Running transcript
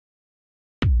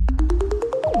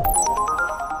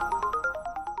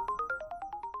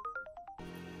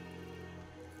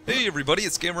Hey everybody,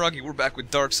 it's Gameragi. We're back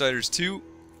with Darksiders 2.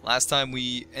 Last time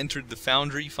we entered the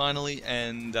Foundry finally,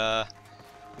 and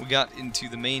we got into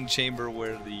the main chamber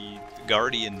where the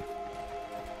Guardian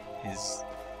is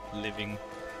living.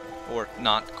 Or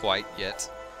not quite yet.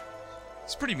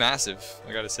 It's pretty massive,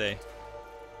 I gotta say.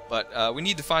 But we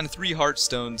need to find 3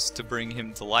 Heartstones to bring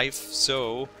him to life,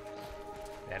 so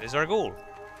that is our goal.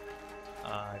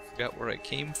 I forgot where I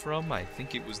came from. I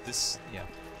think it was this, yeah.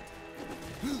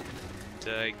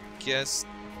 I guess...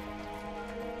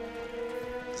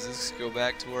 Does this go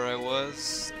back to where I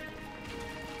was?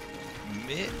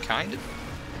 Kind of?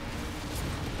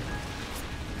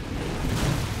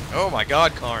 Oh my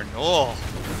god, Karn. Oh!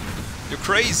 You're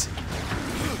crazy!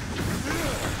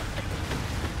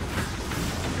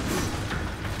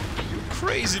 You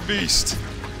crazy beast!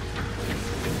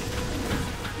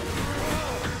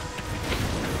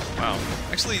 Wow.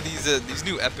 Actually, these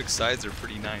new epic sides are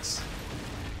pretty nice.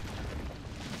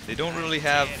 They don't really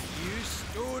have...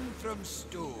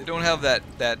 They don't have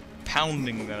that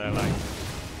pounding that I like.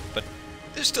 But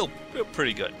they're still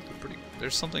pretty good.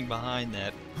 There's something behind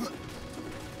that.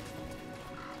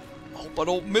 I hope I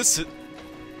don't miss it.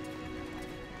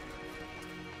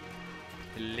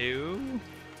 Hello?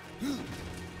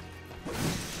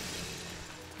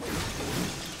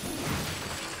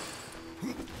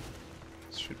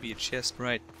 Should be a chest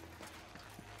right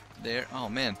there. Oh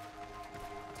man.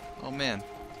 Oh man.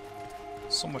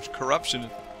 So much corruption.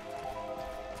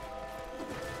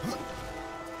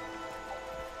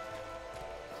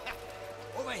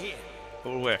 Over here.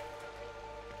 Over where?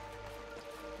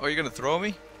 Oh, you're gonna throw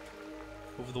me?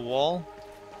 Over the wall?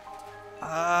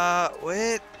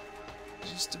 Wait.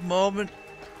 Just a moment.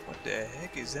 What the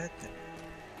heck is that thing?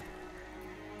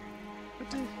 What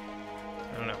the...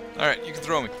 I don't know. Alright, you can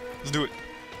throw me. Let's do it.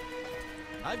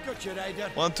 I've got you, Ryder.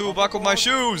 1, 2, buckle my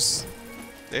shoes!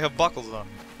 They have buckles on them,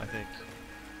 I think.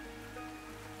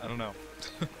 I don't know.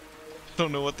 I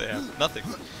don't know what they have. Nothing.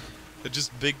 They're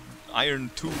just big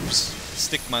iron tubes to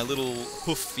stick my little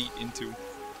hoof feet into.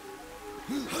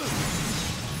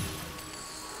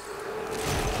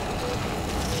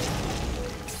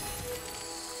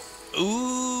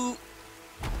 Ooh!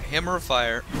 Hammer of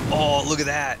fire. Oh, look at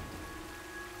that!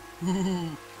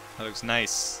 Ooh! That looks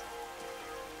nice.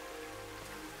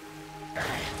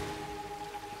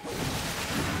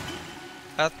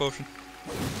 Path potion.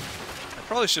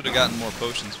 I probably should have gotten more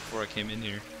potions before I came in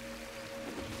here.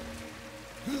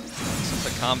 Since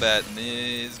the combat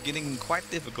is getting quite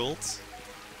difficult.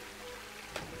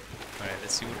 Alright,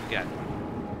 let's see what we got.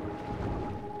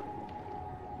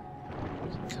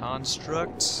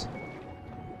 Construct.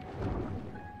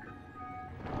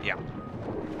 Yeah.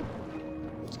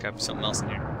 There's gotta be something else in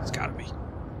here. There's gotta be.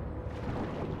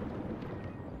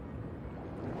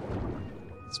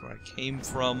 That's where I came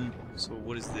from. So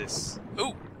what is this?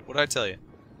 Oh! What did I tell you?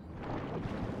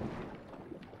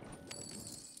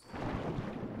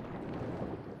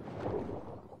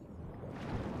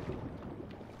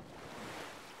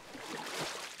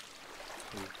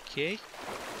 Okay.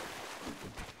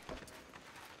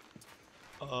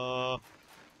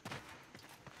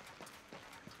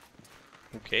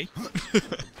 Okay.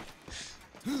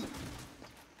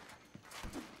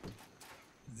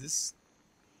 Is this...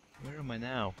 Where am I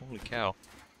now? Holy cow.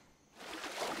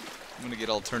 I'm gonna get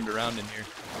all turned around in here.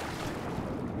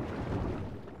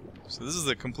 So this is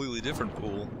a completely different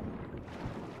pool.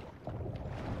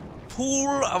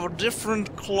 Pool of a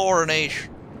different chlorination.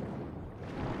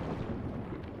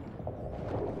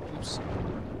 Oops.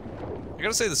 I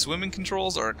gotta say the swimming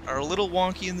controls are a little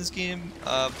wonky in this game,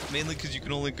 mainly because you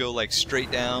can only go like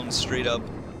straight down, straight up,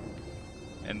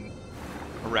 and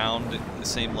around at the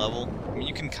same level. I mean,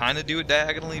 you can kind of do it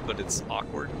diagonally, but it's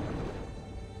awkward.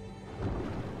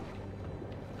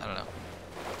 I don't know.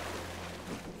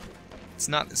 It's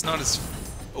not as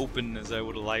open as I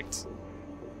would have liked.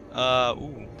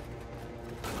 Ooh.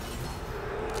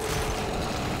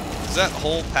 Is that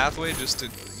whole pathway just to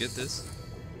get this?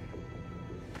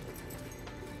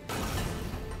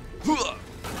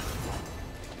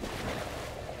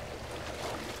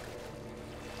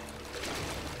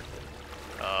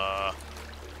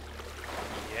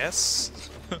 Yes.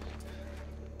 I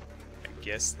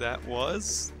guess that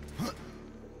was.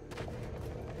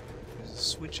 There's a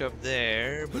switch up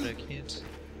there, but I can't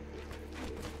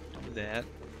do that.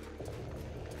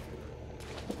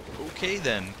 Okay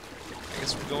then. I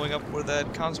guess we're going up where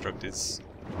that construct is.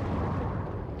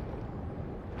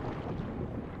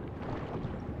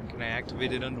 Can I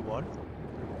activate it underwater?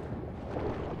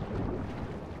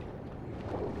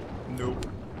 Nope.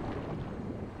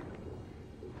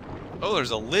 Oh,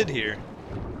 there's a lid here.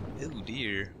 Oh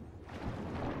dear.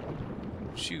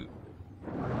 Shoot.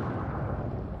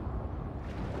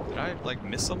 Did I, like,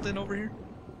 miss something over here?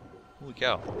 Holy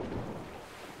cow.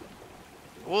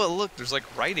 Well, look, there's, like,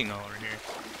 writing all over here.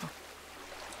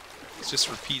 It's just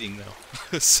repeating,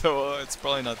 though. So, it's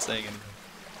probably not saying anything.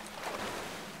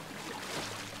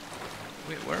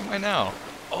 Wait, where am I now?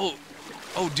 Oh!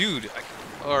 Oh, dude!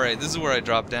 Alright, this is where I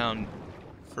dropped down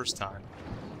first time.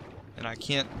 And I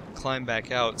can't climb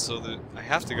back out, so I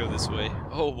have to go this way.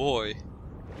 Oh, boy.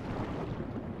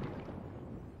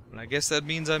 And I guess that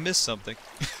means I missed something.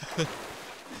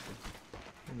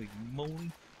 Holy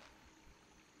moly.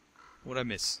 What'd I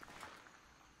miss?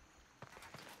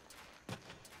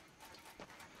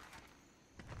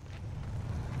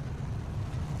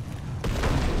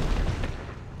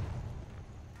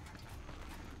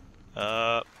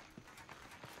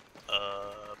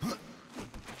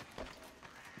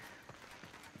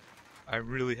 I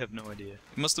really have no idea.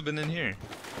 It must have been in here.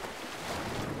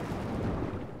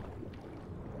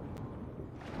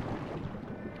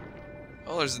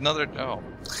 Oh, there's another... Oh.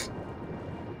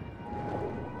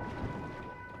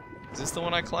 Is this the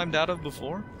one I climbed out of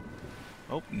before?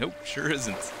 Oh, nope, sure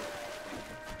isn't.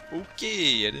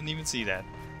 Okay, I didn't even see that.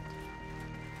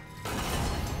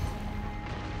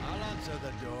 I'll answer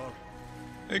the door.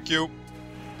 Thank you.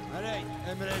 Alright,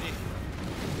 I'm ready.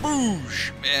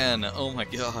 Boosh! Man, oh my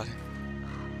god.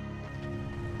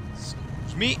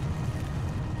 Excuse me.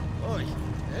 Oi,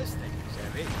 this thing is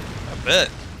heavy. I bet.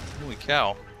 Holy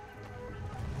cow.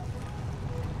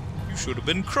 You should have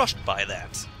been crushed by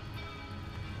that.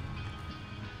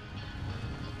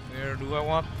 Where do I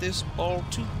want this ball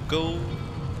to go?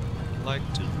 I'd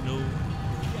like to know.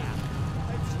 Yeah,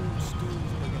 I've thrown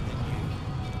stools bigger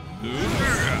than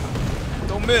you.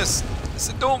 Don't miss! I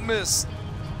said don't miss!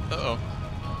 Uh-oh.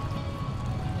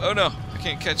 Oh no, I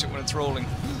can't catch it when it's rolling.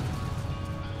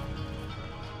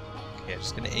 Okay, I'm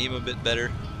just gonna aim a bit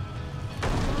better.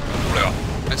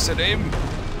 I said aim!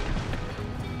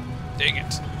 Dang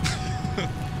it.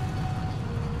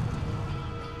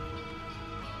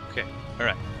 Okay,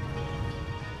 alright.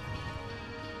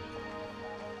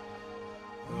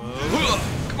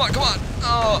 Come on, come on!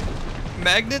 Oh!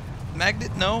 Magnet?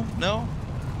 Magnet? No, no.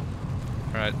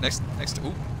 Alright, next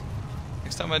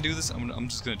time I do this, I'm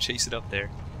just gonna chase it up there.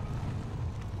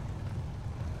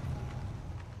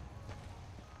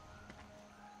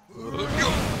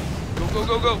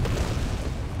 Go!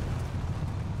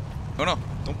 Oh no,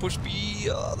 don't push B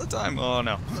all the time. Oh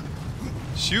no.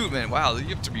 Shoot, man, wow, you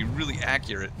have to be really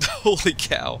accurate. Holy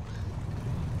cow.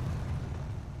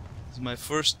 This is my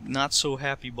first not so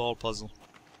happy ball puzzle.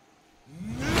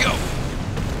 Go!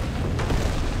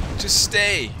 Just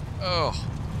stay. Oh.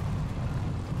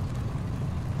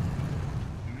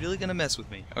 You're really gonna mess with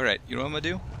me. Alright, you know what I'm gonna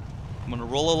do? I'm gonna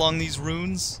roll along these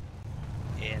runes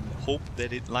and hope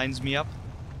that it lines me up.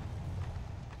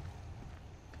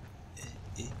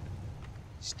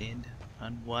 Stand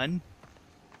on one.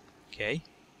 Okay.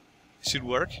 Should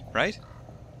work, right?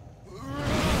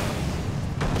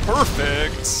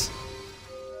 Perfect!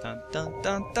 Dun dun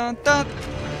dun dun dun!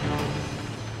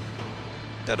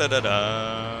 Da da da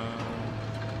da!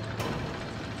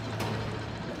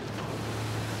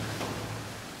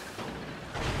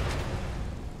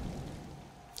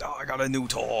 Oh, I got a new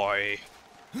toy!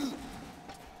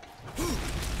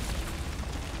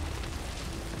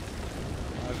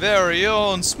 Very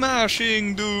own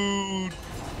smashing dude!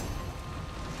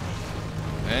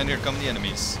 And here come the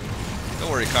enemies.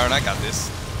 Don't worry, Karn, I got this.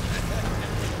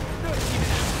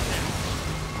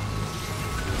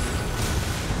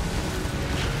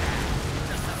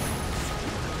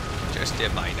 Just a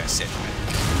minor setback.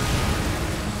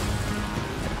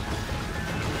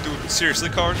 Dude, seriously,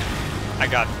 Karn? I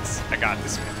got this. I got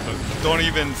this, man. Look, don't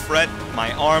even fret.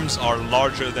 My arms are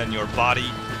larger than your body.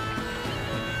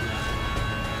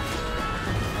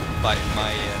 By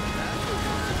my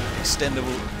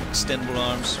extendable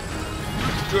arms.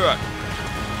 Good.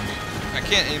 I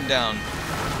can't aim down.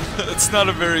 It's not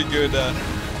a very good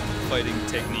fighting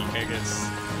technique, I guess.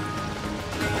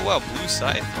 Oh wow, blue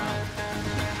side. Wow.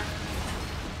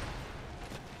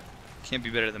 Can't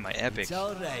be better than my epic. It's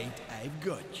alright, I've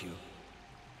got you.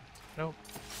 No,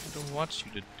 I don't want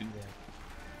you to do that.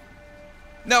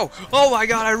 No! Oh my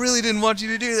god, I really didn't want you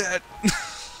to do that!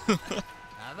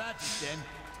 Now that's it then.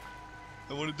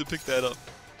 I wanted to pick that up.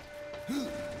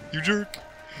 You jerk!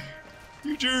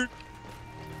 You jerk!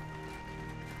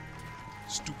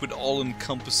 Stupid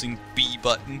all-encompassing B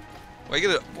button. Why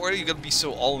are you gonna be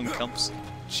so all-encompassing?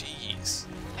 Jeez.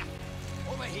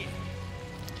 Over here.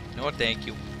 No, thank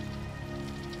you.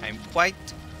 I'm quite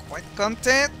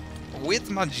content with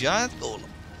my giant golem.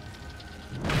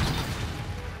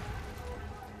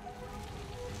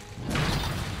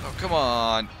 Come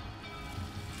on.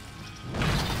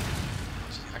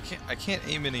 I can't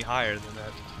aim any higher than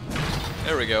that.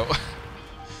 There we go.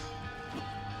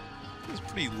 It's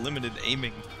pretty limited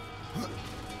aiming.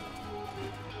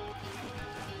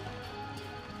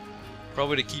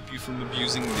 Probably to keep you from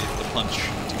abusing the punch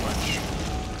too much.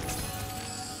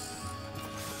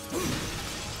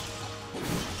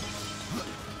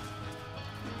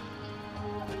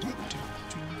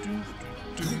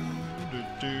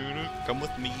 Come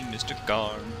with me, Mr.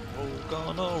 Garn. We're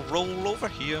gonna roll over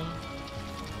here.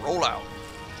 Roll out.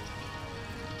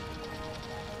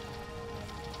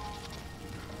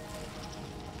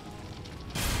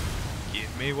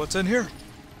 Give me what's in here.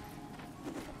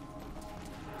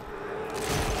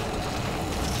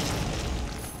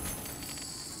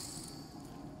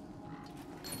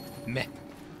 Meh.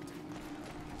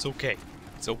 It's okay.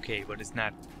 It's okay, but it's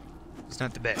not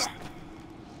the best.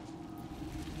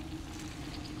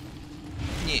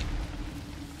 Yeah.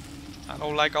 I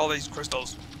don't like all these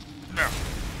crystals. No.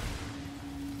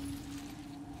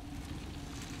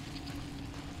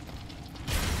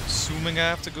 Assuming I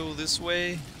have to go this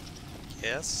way.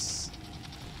 Yes.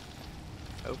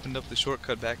 I opened up the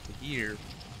shortcut back to here.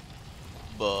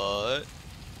 But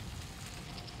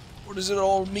what does it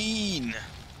all mean?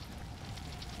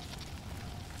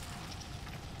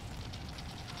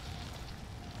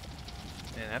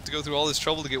 And I have to go through all this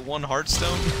trouble to get one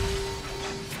heartstone?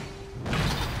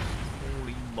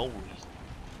 Holy moly.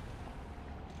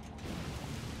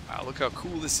 Wow, look how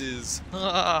cool this is.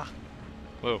 Ah!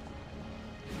 Whoa.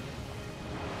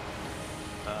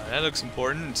 That looks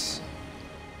important.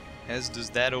 As does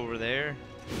that over there.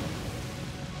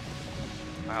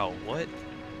 Wow, what?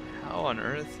 How on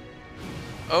earth?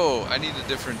 Oh, I need a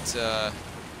different, I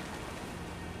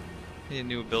need a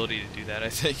new ability to do that, I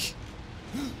think.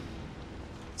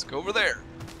 Let's go over there.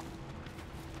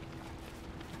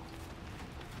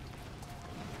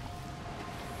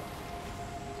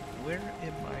 Where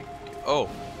am I? Oh,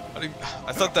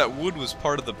 I thought that wood was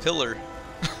part of the pillar.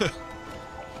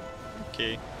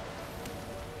 Okay.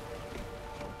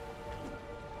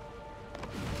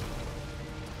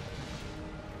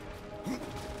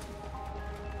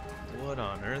 What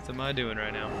on earth am I doing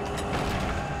right now?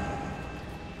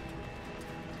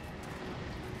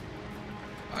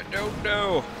 I don't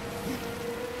know.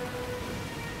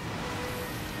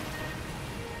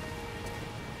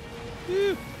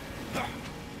 Whew.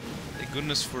 Thank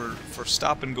goodness for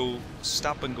stop and go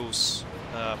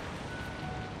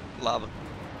lava.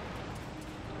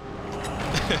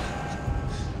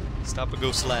 Stop and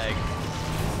go slag.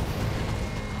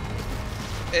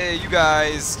 Hey, you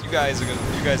guys are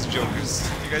jokers.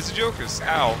 You guys are jokers.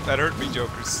 Ow, that hurt me,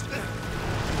 jokers.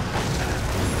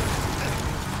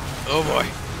 Oh boy.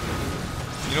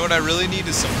 You know what I really need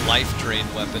is some life drain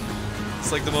weapon.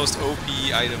 It's like the most OP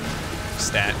item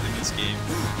stat in this game.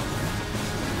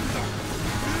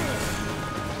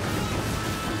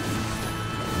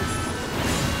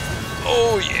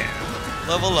 Oh yeah.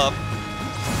 Level up.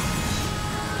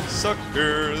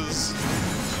 Suckers.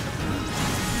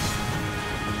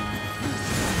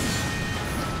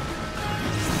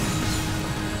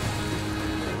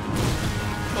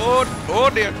 Oh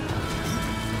dear.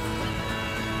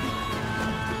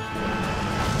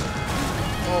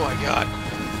 Oh my god.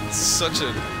 It's such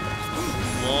a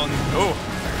long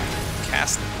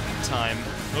cast time.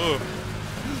 Oh.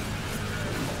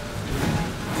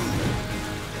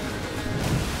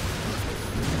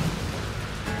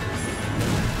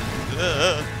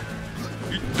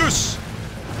 Eat this!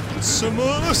 And some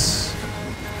of this!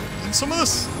 And some of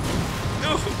this!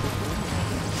 No!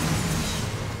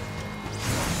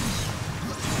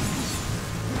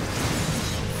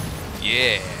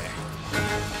 Yeah!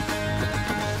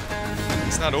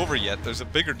 It's not over yet, there's a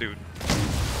bigger dude.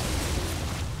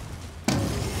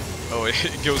 Oh,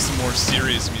 it goes to more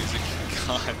serious music.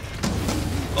 God.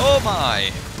 Oh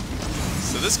my!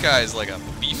 So this guy is like a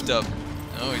beefed up...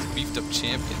 Oh, he's beefed up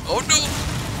champion. Oh no!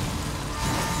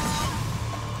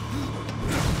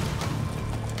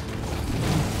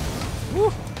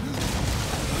 Woo!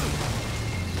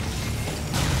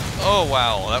 Oh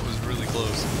wow, that was really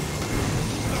close.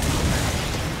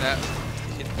 That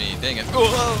hit me, dang it.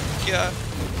 Oh god!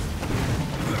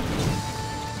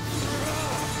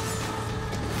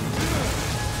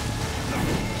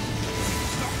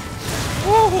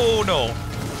 Whoa, no!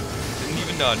 Didn't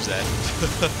even dodge that.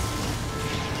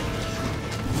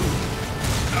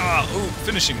 Ah, ooh,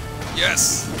 finishing.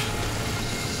 Yes!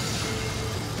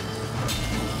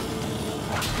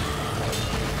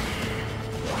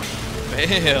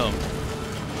 Bam!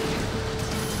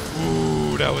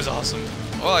 Ooh, that was awesome.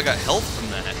 Oh, I got health from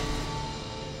that.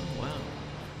 Oh, wow.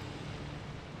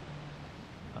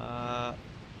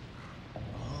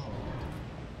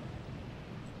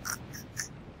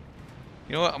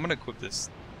 You know what? I'm gonna equip this.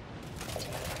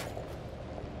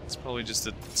 It's probably just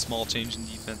a small change in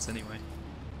defense anyway.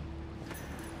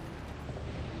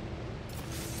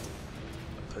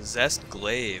 A possessed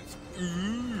glaive.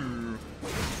 Ooh.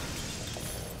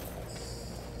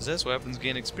 Possessed weapons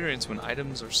gain experience when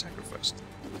items are sacrificed.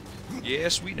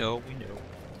 Yes, we know, we know.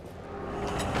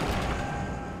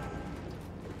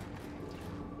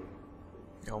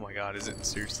 Oh my god, is it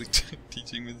seriously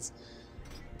teaching me this?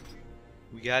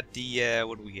 We got the,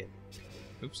 what do we get?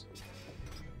 Oops.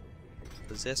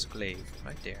 Possessed glaive,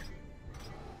 right there.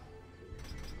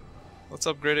 Let's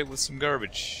upgrade it with some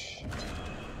garbage.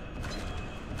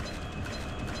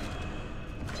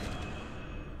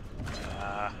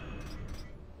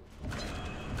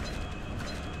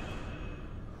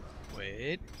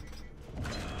 Wait.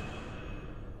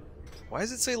 Why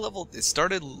does it say level? It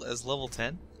started as level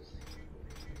 10?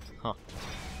 Huh.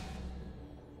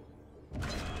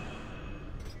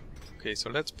 Okay,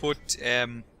 so let's put,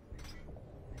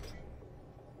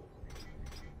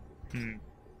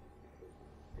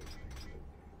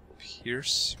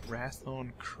 Pierce, Wrath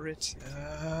on Crit,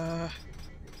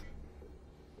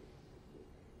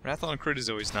 Wrath on Crit is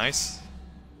always nice.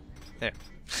 There.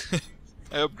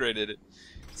 I upgraded it.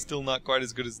 Still not quite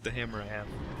as good as the hammer I have.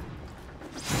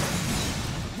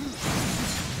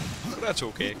 But that's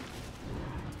okay.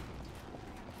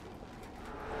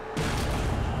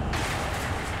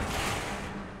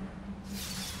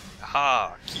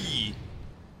 Aha! Key!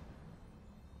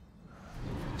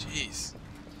 Jeez.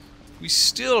 We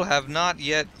still have not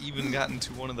yet even gotten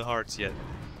to one of the hearts yet.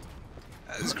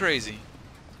 That's crazy.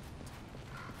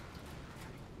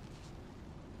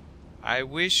 I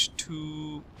wish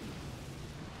to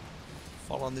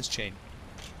fall on this chain.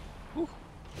 Whew.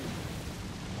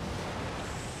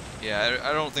 Yeah,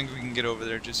 I don't think we can get over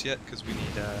there just yet because we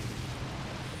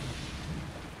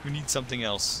need something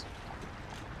else.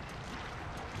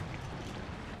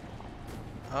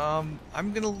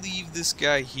 I'm gonna leave this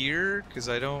guy here because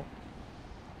I don't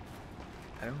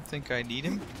think I need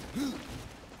him.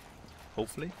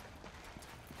 Hopefully.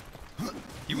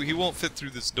 He won't fit through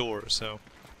this door, so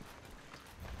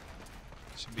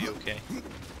should be okay.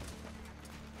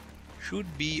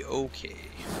 Should be okay.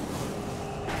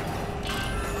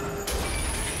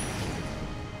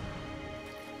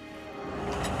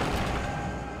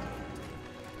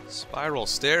 Spiral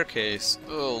staircase.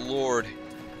 Oh lord.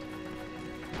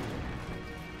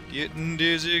 Getting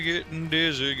dizzy, getting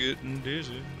dizzy, getting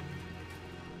dizzy.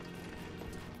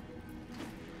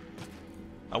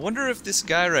 I wonder if this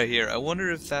guy right here, I wonder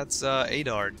if that's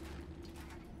Adard.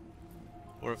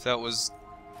 Or if that was...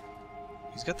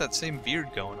 He's got that same beard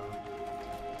going on.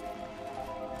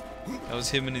 That was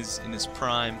him in his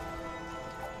prime.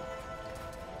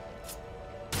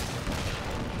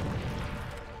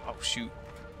 Oh shoot.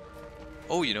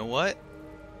 Oh, you know what?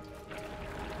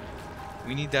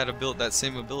 We need that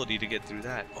same ability to get through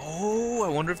that. Oh, I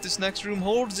wonder if this next room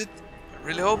holds it. I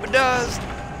really hope it does.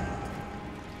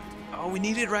 Oh, we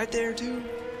need it right there too.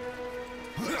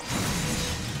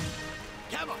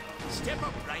 Come on, step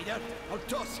up, Ryder. I'll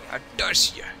toss you. I'll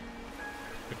toss you.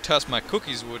 You toss my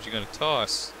cookies, what you gonna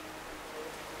toss?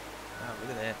 Wow,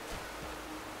 look at that.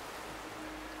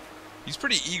 He's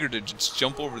pretty eager to just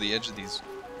jump over the edge of these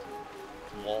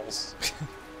walls.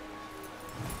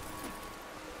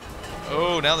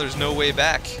 Oh, now there's no way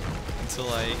back until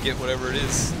I get whatever it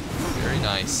is. Very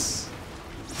nice.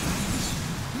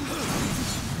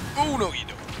 Oh, no, you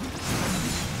don't.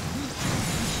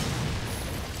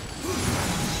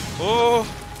 Oh.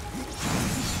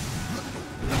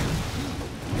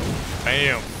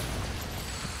 Bam.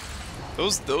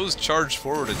 Those charge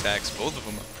forward attacks, both of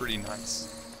them are pretty nice.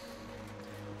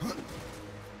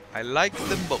 I like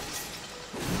them both.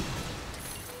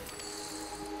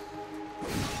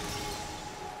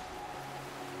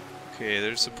 Okay,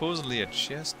 there's supposedly a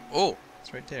chest. Oh,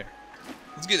 it's right there.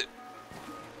 Let's get it.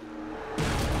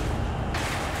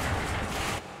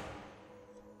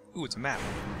 Ooh, it's a map.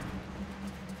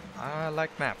 I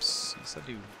like maps. Yes, I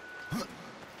do.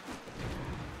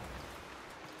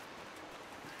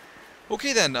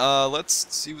 Okay then, let's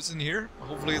see what's in here.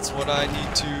 Hopefully it's what I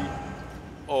need to...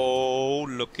 Oh,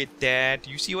 look at that. Do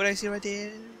you see what I see right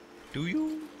there? Do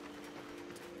you?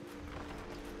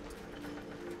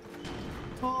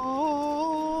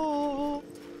 Oh.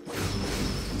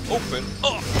 Open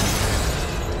up!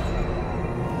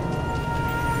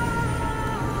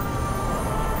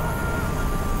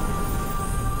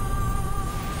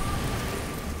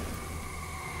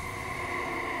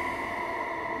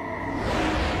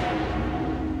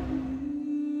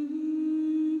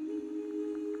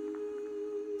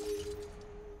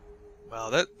 Wow,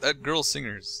 that girl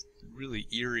singer is really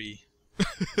eerie.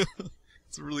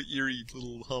 It's a really eerie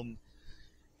little hum.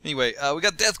 Anyway, we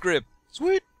got Death Grip.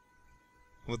 Sweet!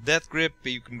 With Death Grip,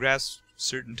 you can grasp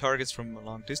certain targets from a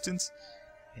long distance.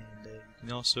 And you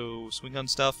can also swing on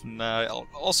stuff and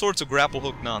all sorts of grapple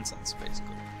hook nonsense,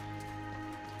 basically.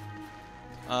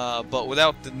 But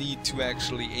without the need to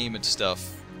actually aim at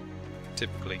stuff,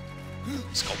 typically.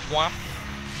 Just go, whop.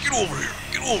 Get over here!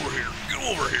 Get over here! Get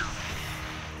over here!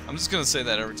 I'm just gonna say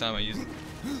that every time I use it.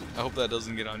 I hope that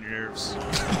doesn't get on your nerves.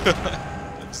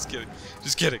 I'm just kidding.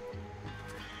 Just kidding.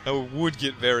 That would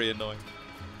get very annoying.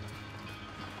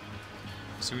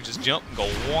 So we just jump and go,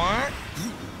 what?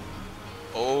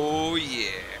 Oh yeah.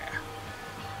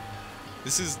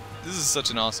 This is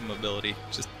such an awesome ability.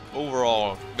 Just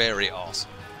overall very awesome.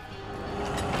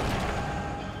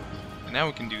 And now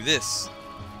we can do this.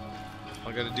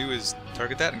 All I gotta do is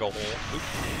target that and go, oop.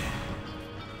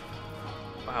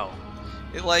 Wow.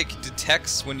 It like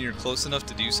detects when you're close enough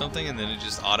to do something and then it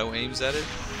just auto aims at it.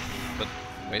 But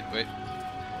wait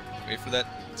for that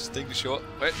thing to show up.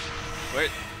 Wait.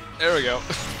 There we go.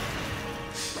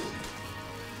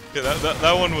 Yeah,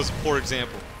 that one was a poor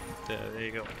example. There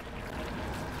you go.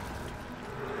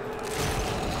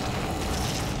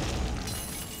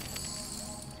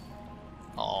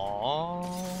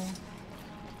 Aww.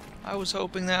 I was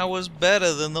hoping that was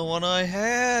better than the one I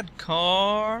had,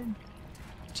 Karn.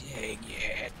 Dang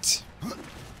it.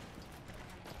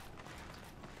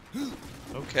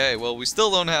 Okay, well, we still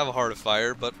don't have a Heart of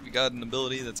Fire, but we got an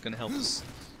ability that's going to help us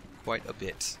quite a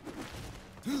bit.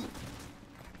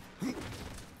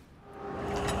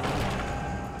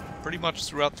 Pretty much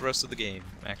throughout the rest of the game,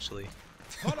 actually.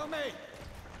 Follow me!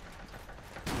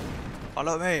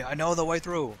 Follow me, I know the way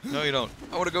through. No, you don't.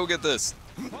 I want to go get this.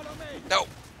 Follow me! No!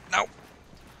 No!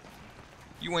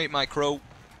 You ain't my crow.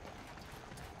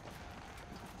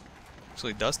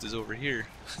 Actually, Dust is over here.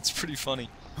 It's pretty funny.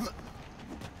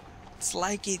 It's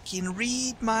like it can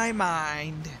read my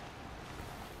mind.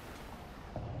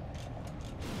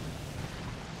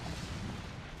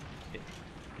 Okay,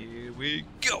 here we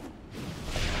go.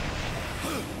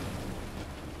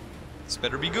 This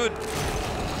better be good.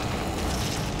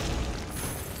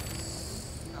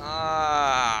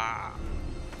 Ah.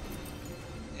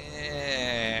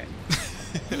 Yeah.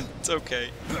 It's okay.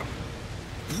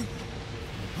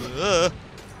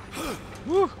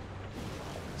 Woo.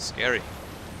 Scary.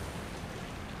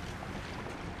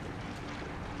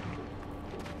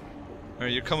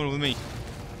 Alright, you're coming with me.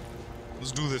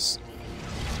 Let's do this.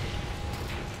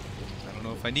 I don't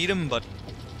know if I need him, but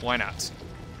why not?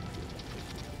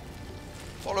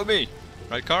 Follow me!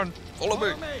 Right, Karn? Follow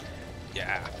me!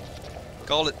 Yeah.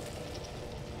 Called it.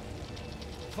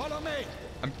 Follow me!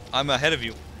 I'm ahead of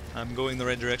you. I'm going the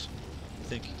right direction, I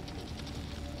think.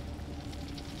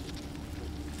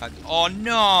 Oh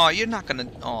no! You're not gonna...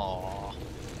 Aww.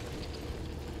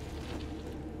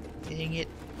 Dang it.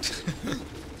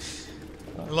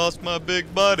 I lost my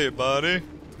big buddy.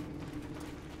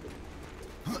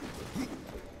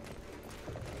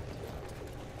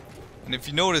 And if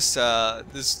you notice,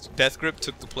 this Death Grip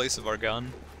took the place of our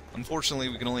gun. Unfortunately,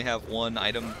 we can only have one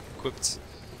item equipped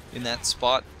in that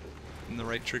spot, in the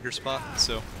right trigger spot,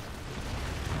 so...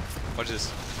 Watch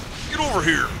this. Get over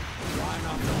here!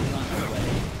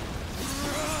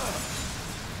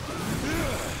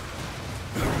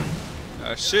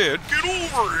 I said, get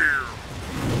over here!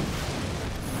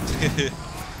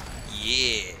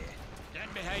 Yeah!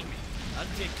 Stand behind me. I'll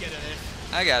take care of this.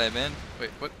 I got it, man.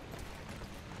 Wait, what?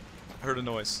 I heard a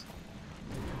noise.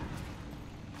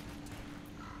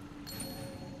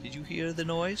 Did you hear the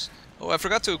noise? Oh, I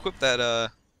forgot to equip that,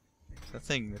 that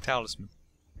thing, the talisman.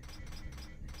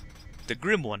 The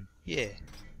Grim one, yeah.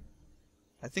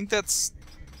 I think that's...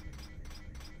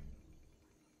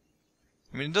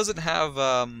 I mean, it doesn't have,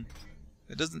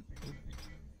 it doesn't...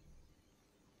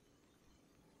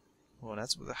 Oh,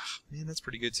 that's... Man, that's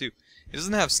pretty good, too. It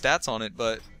doesn't have stats on it,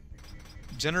 but...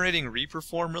 generating Reaper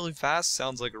form really fast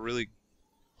sounds like a really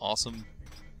awesome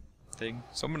thing.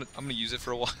 So I'm gonna use it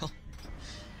for a while.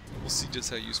 We'll see just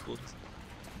how useful it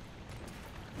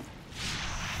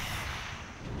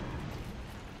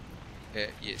is.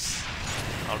 Yes.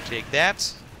 I'll take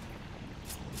that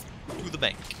to the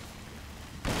bank.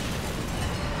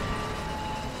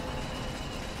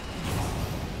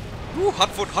 Ooh,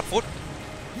 hot foot, hot foot!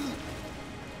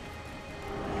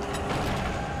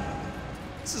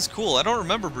 This is cool. I don't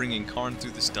remember bringing Karn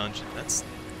through this dungeon. That's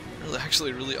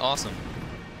actually really awesome.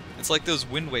 It's like those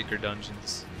Wind Waker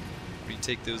dungeons, where you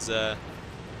take those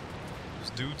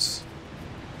dudes,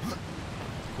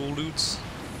 cool dudes,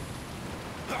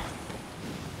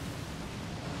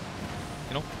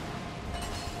 you know.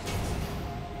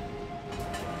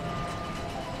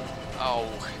 Oh.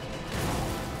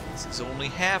 This is only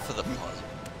half of the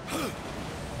puzzle.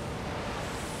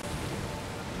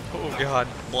 Oh god,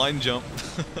 blind jump.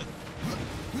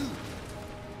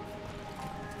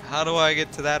 How do I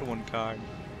get to that one card?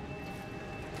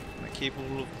 Am I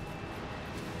capable of...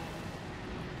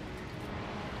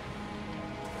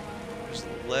 There's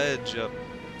a ledge up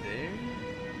there?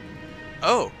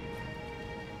 Oh!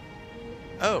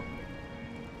 Oh!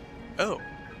 Oh!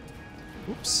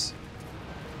 Oops.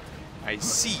 I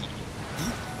see.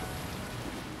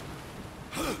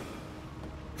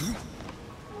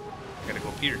 Gotta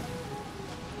go here.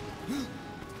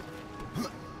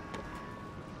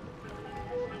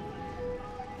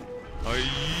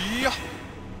 Hiya!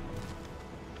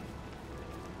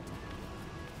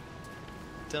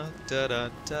 Da da da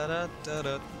da da da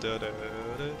da da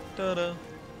da da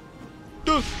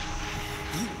da.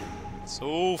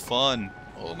 So fun!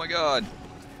 Oh my god!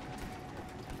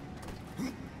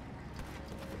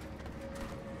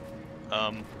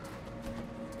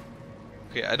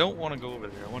 Okay, I don't want to go over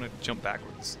there. I want to jump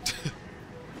backwards.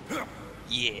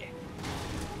 Yeah.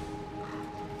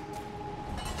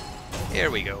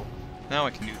 There we go. Now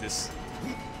I can do this.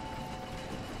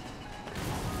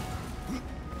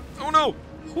 Oh no!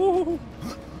 Woo!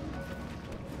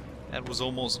 That was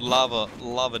almost lava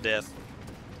death.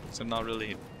 Except not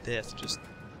really death, just...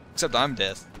 Except I'm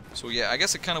death. So yeah, I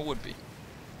guess it kind of would be.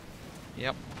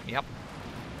 Yep, yep.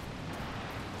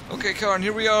 Okay, Karn,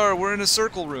 here we are. We're in a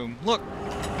circle room. Look!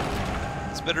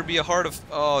 This better be a heart of...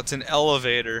 Oh, it's an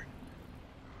elevator.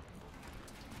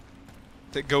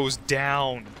 That goes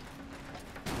down.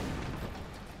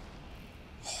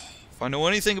 If I know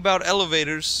anything about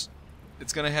elevators,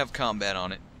 it's gonna have combat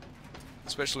on it.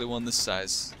 Especially one this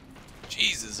size.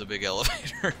 Jesus, a big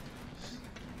elevator.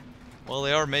 Well,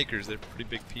 they are makers. They're pretty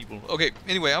big people. Okay,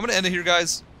 anyway, I'm gonna end it here,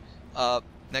 guys.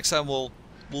 Next time we'll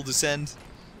descend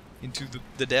into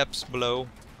the depths below.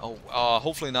 Oh,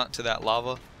 hopefully not to that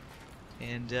lava.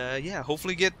 And yeah,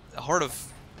 hopefully get a heart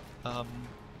of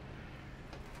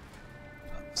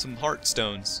some heart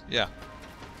stones. Yeah.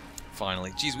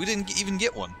 Finally. Jeez, we didn't even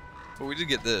get one. But we did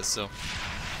get this, so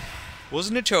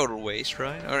wasn't a total waste,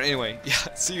 right? Or anyway,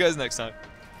 yeah, see you guys next time.